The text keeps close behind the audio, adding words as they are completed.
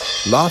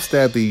Last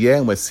day of the year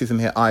and we're sitting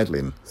here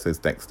idling, says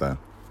Dexter.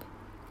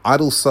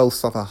 Idle souls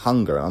suffer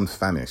hunger and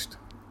unfamished.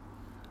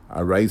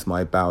 I raise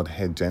my bowed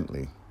head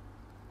gently,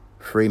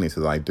 freeing it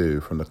as I do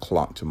from the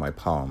clutch of my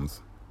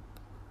palms,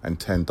 and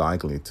turn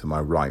diagonally to my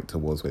right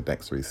towards where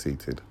Dexter is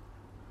seated.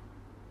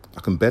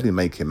 I can barely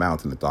make him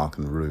out in the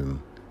darkened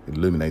room,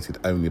 illuminated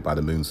only by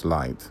the moon's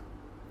light.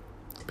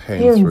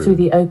 Peering through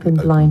the open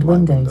blind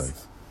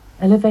windows,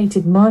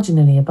 elevated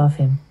marginally above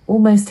him,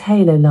 almost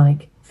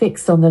halo-like,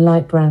 fixed on the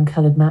light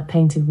brown-coloured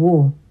matte-painted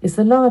wall, is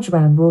the large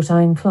round wrought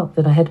iron clock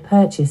that I had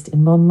purchased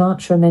in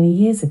Montmartre many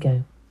years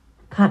ago.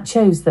 Pat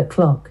chose that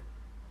clock.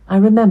 I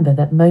remember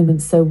that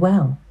moment so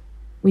well.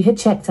 We had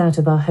checked out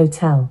of our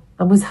hotel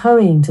and was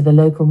hurrying to the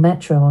local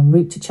metro en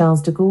route to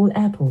Charles de Gaulle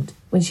Airport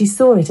when she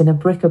saw it in a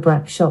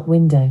bric-a-brac shop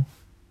window.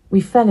 We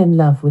fell in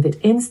love with it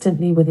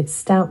instantly with its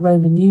stout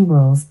Roman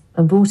numerals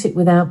and bought it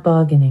without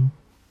bargaining.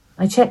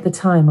 I check the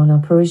time on our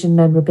Parisian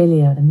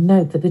memorabilia and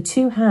note that the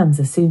two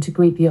hands are soon to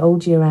greet the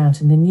old year out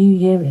and the new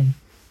year in.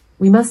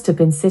 We must have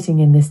been sitting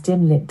in this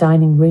dim-lit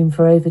dining room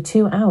for over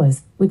 2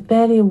 hours, with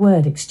barely a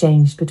word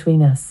exchanged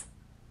between us.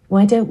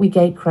 Why don't we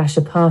gate-crash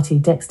a party,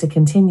 Dexter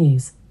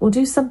continues, or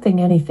do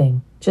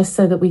anything, just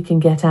so that we can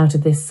get out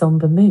of this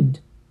somber mood?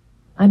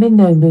 I'm in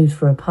no mood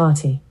for a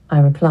party, I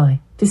reply,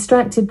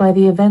 distracted by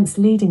the events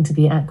leading to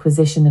the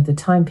acquisition of the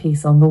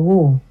timepiece on the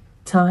wall.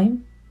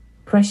 Time?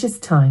 Precious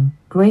time,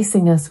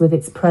 gracing us with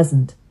its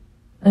present.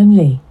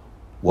 Only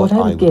what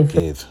I would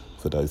give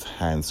for those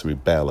hands to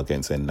rebel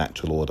against their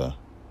natural order.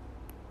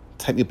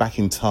 Take me back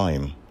in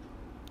time,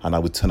 and I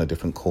would turn a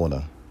different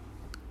corner,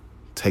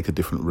 take a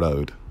different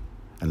road,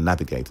 and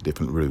navigate a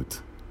different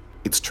route.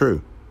 It's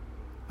true.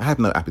 I had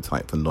no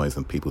appetite for noise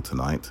and people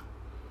tonight,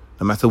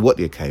 no matter what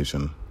the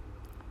occasion.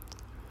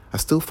 I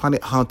still find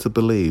it hard to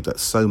believe that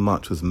so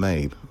much was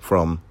made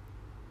from...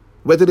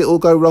 Where did it all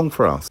go wrong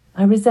for us?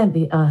 I resent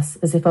the us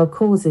as if our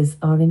causes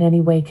are in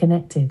any way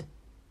connected.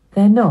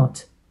 They're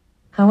not.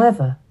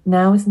 However,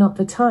 now is not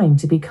the time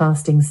to be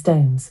casting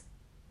stones.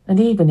 And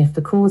even if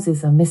the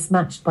causes are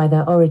mismatched by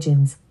their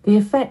origins, the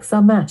effects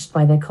are matched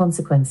by their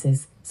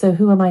consequences, so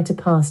who am I to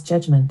pass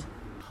judgment?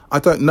 I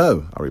don't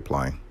know, I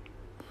reply.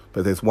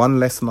 But there's one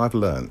lesson I've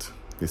learnt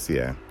this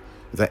year,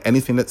 is that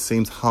anything that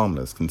seems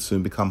harmless can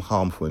soon become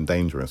harmful and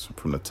dangerous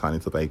from the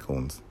tiniest of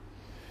acorns.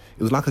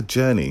 It was like a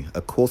journey,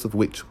 a course of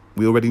which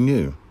we already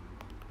knew.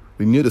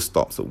 We knew the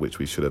stops at which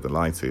we should have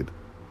alighted,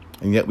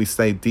 and yet we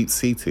stayed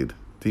deep-seated,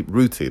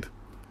 deep-rooted,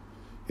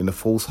 in the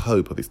false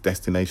hope of its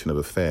destination of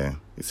affair.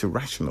 It's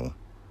irrational.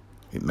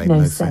 It made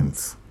no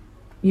sense.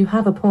 You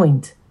have a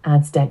point,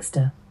 adds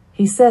Dexter.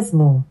 He says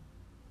more.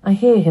 I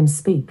hear him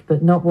speak,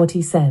 but not what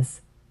he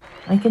says.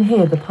 I can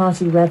hear the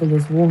party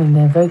revelers warming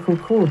their vocal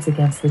cords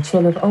against the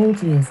chill of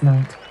Old Year's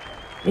night.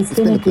 It's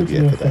been a good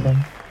year for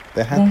them.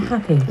 They're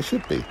happy. They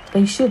should be.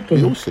 They should be.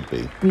 We all should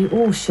be. We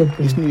all should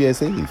be. It's New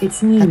Year's Eve.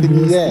 It's New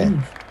Year's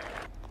Eve.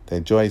 Their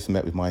joys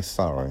met with my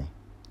sorrow.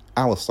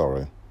 Our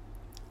sorrow.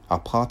 Our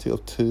party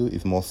of two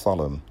is more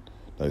solemn.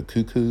 No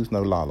cuckoos,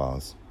 no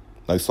lalas.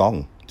 No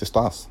song, just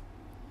us.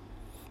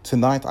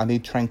 Tonight I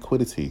need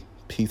tranquility,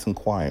 peace and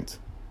quiet.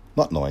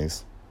 Not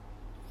noise.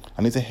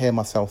 I need to hear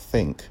myself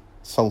think,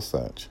 soul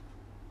search.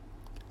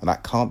 And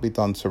that can't be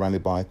done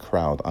surrounded by a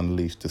crowd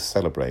unleashed to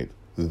celebrate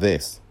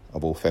this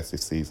of all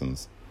festive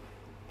seasons.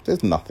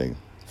 There's nothing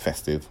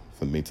festive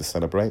for me to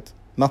celebrate.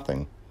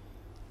 Nothing.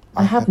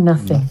 I have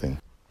nothing.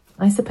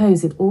 I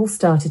suppose it all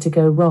started to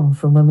go wrong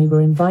from when we were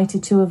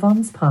invited to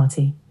Yvonne's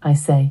party, I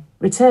say,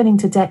 returning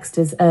to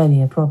Dexter's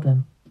earlier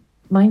problem.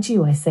 Mind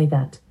you, I say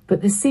that,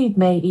 but the seed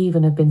may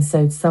even have been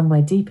sowed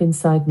somewhere deep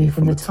inside me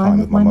from the time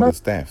of my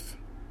mother's death.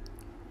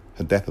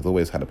 Her death has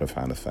always had a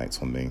profound effect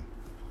on me.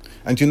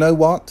 And you know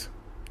what?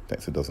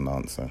 Dexter doesn't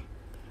answer.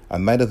 I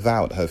made a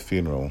vow at her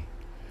funeral.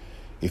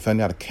 If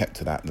only I'd have kept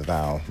to that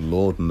vow,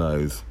 Lord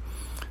knows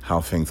how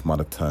things might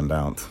have turned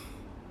out.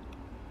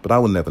 But I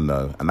will never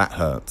know, and that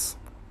hurts.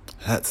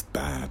 Hurts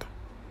bad.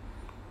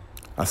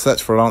 I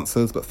search for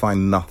answers, but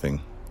find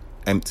nothing.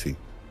 Empty.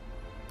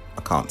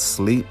 I can't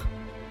sleep.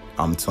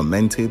 I'm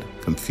tormented,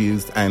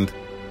 confused, and,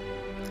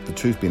 the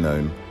truth be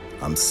known,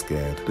 I'm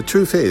scared. The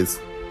truth is,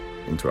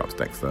 interrupts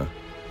Dexter,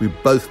 we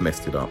both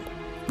messed it up.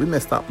 We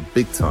messed up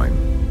big time.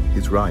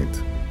 He's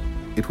right.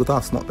 It was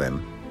us, not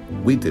them.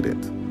 We did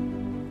it.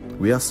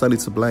 We are solely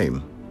to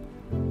blame.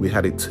 We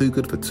had it too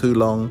good for too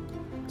long,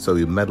 so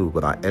we meddled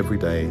with our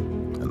everyday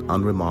and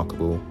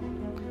unremarkable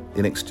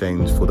in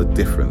exchange for the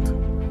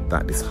different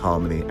that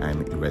disharmony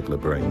and irregular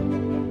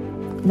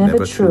bring.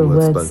 Never true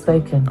words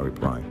spoken, I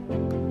reply.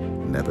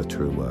 Never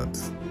true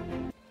words.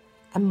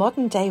 A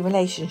modern-day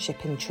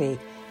relationship intrigue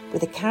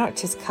with the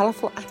character's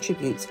colourful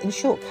attributes and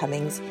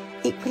shortcomings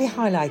equally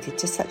highlighted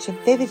to such a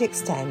vivid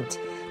extent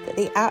that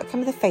the outcome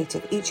of the fate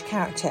of each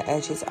character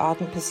urges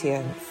ardent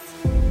pursuance.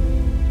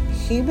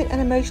 Human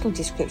and emotional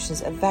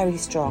descriptions are very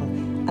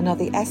strong and are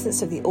the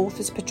essence of the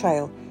author's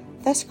portrayal,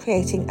 thus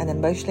creating an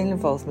emotional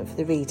involvement for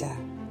the reader.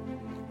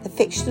 The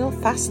fictional,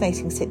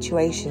 fascinating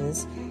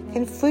situations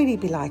can freely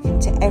be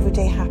likened to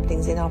everyday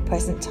happenings in our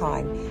present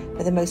time,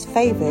 where the most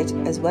favoured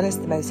as well as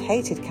the most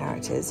hated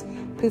characters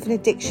prove an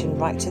addiction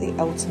right to the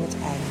ultimate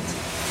end.